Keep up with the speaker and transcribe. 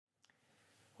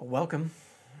Welcome.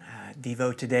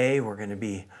 Devo today, we're going to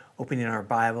be opening our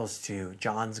Bibles to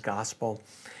John's Gospel,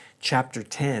 chapter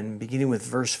 10, beginning with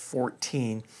verse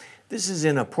 14. This is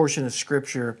in a portion of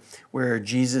Scripture where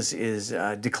Jesus is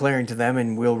declaring to them,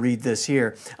 and we'll read this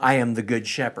here, I am the Good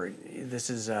Shepherd.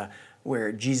 This is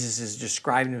where Jesus is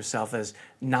describing himself as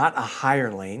not a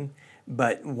hireling,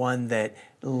 but one that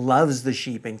loves the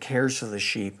sheep and cares for the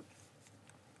sheep.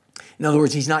 In other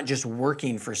words, he's not just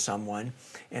working for someone,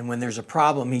 and when there's a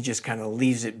problem, he just kind of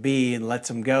leaves it be and lets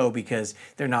them go because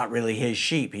they're not really his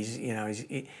sheep.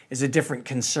 It's a different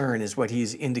concern is what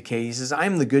he's indicating. He says, I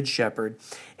am the good shepherd,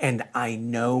 and I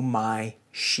know my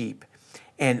sheep,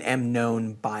 and am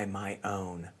known by my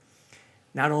own.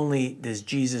 Not only does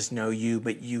Jesus know you,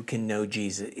 but you can know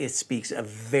Jesus. It speaks a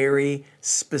very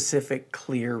specific,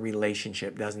 clear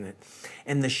relationship, doesn't it?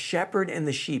 And the shepherd and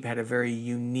the sheep had a very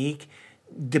unique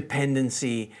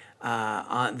dependency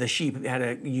on the sheep had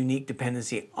a unique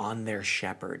dependency on their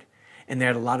shepherd, and they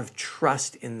had a lot of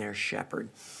trust in their shepherd.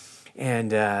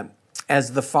 And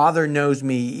as the Father knows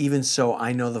me, even so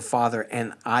I know the Father,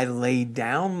 and I lay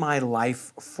down my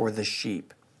life for the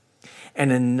sheep.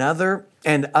 And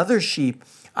other sheep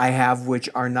I have which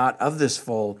are not of this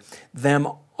fold,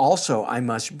 them also I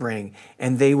must bring,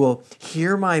 and they will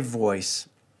hear my voice.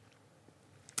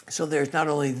 So there's not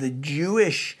only the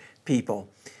Jewish people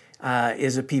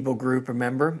is a people group,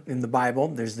 remember, in the Bible.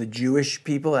 There's the Jewish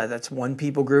people, that's one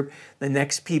people group. The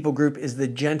next people group is the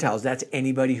Gentiles. That's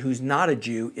anybody who's not a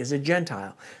Jew is a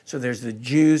Gentile. So there's the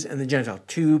Jews and the Gentiles,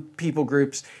 two people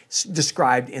groups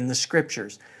described in the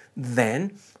Scriptures.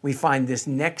 Then we find this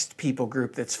next people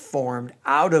group that's formed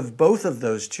out of both of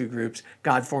those two groups.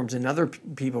 God forms another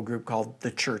people group called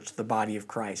the church, the body of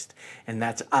Christ. And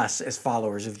that's us as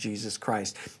followers of Jesus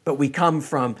Christ. But we come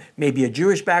from maybe a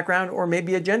Jewish background or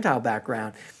maybe a Gentile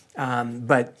background.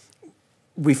 But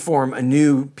we form a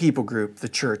new people group, the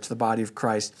church, the body of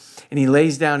Christ. And he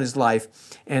lays down his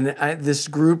life. And this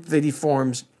group that he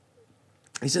forms,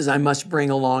 he says, I must bring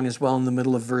along as well in the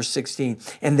middle of verse 16,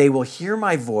 and they will hear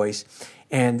my voice,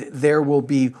 and there will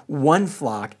be one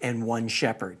flock and one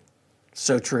shepherd.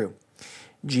 So true.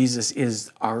 Jesus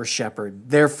is our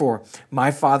shepherd. Therefore, my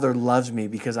Father loves me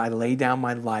because I lay down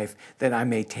my life that I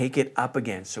may take it up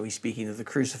again. So he's speaking of the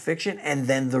crucifixion and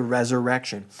then the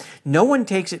resurrection. No one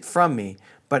takes it from me,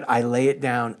 but I lay it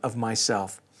down of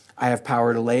myself. I have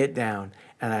power to lay it down,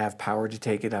 and I have power to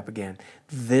take it up again.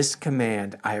 This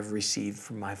command I have received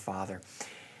from my Father.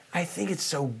 I think it's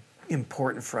so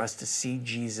important for us to see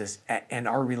Jesus and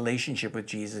our relationship with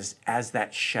Jesus as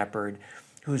that shepherd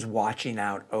who's watching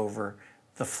out over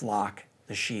the flock,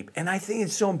 the sheep. And I think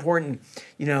it's so important,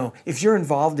 if you're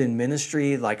involved in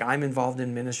ministry, like I'm involved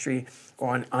in ministry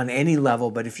or on any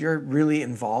level, but if you're really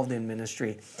involved in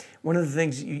ministry, one of the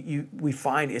things we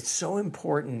find it's so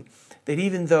important that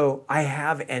even though I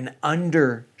have an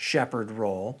under-shepherd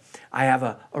role, I have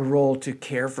a role to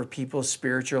care for people's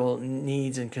spiritual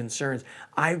needs and concerns,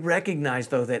 I recognize,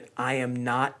 though, that I am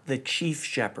not the chief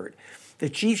shepherd. The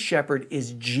chief shepherd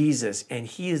is Jesus, and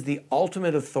he is the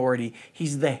ultimate authority.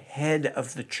 He's the head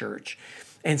of the church.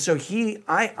 And so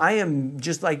I am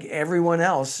just like everyone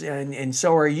else, and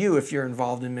so are you if you're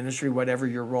involved in ministry, whatever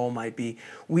your role might be.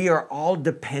 We are all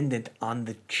dependent on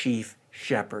the chief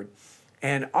shepherd.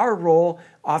 And our role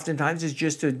oftentimes is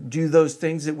just to do those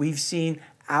things that we've seen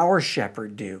our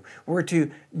shepherd do. We're to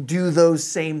do those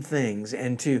same things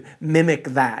and to mimic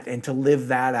that and to live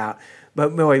that out.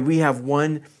 But boy, we have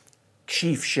one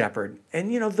chief shepherd.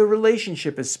 And the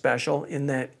relationship is special in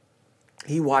that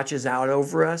he watches out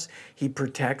over us. He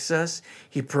protects us.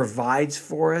 He provides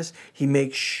for us. He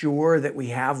makes sure that we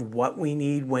have what we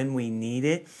need when we need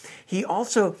it. He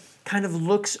also kind of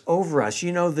looks over us.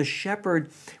 The shepherd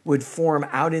would form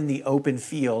out in the open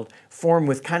field, form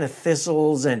with kind of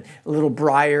thistles and little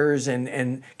briars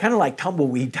and kind of like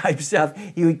tumbleweed type stuff.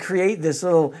 He would create this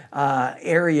little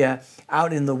area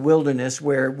out in the wilderness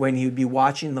where when he would be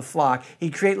watching the flock,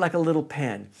 he'd create like a little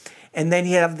pen. And then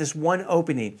he'd have this one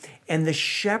opening, and the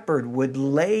shepherd would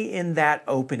lay in that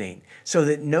opening so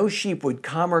that no sheep would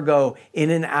come or go in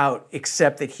and out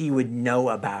except that he would know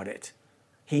about it.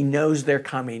 He knows they're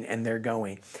coming and they're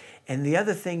going. And the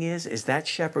other thing is that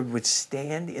shepherd would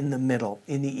stand in the middle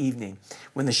in the evening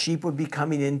when the sheep would be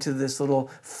coming into this little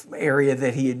area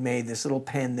that he had made, this little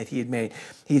pen that he had made.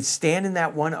 He'd stand in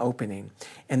that one opening,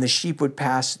 and the sheep would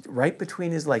pass right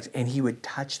between his legs, and he would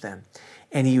touch them.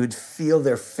 And he would feel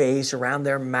their face, around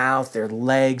their mouth, their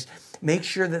legs, make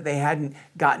sure that they hadn't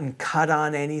gotten cut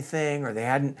on anything or they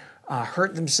hadn't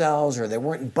hurt themselves or there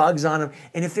weren't bugs on them.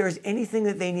 And if there was anything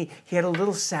that they need, he had a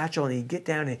little satchel and he'd get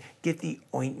down and get the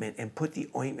ointment and put the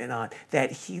ointment on,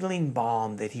 that healing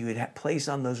balm that he would place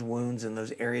on those wounds in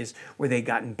those areas where they'd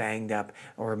gotten banged up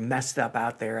or messed up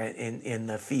out there in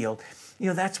the field. You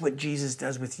know, that's what Jesus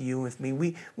does with you and with me.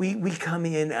 We come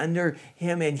in under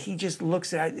him and he just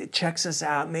looks at, checks us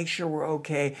out, makes sure we're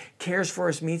okay, cares for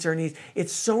us, meets our needs.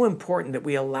 It's so important that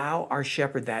we allow our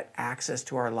shepherd that access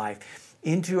to our life,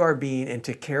 into our being, and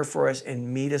to care for us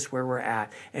and meet us where we're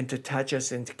at and to touch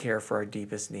us and to care for our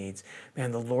deepest needs.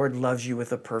 Man, the Lord loves you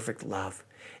with a perfect love.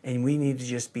 And we need to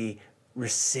just be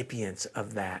recipients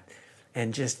of that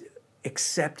and just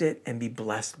accept it and be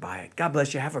blessed by it. God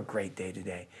bless you. Have a great day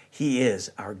today. He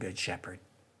is our good shepherd.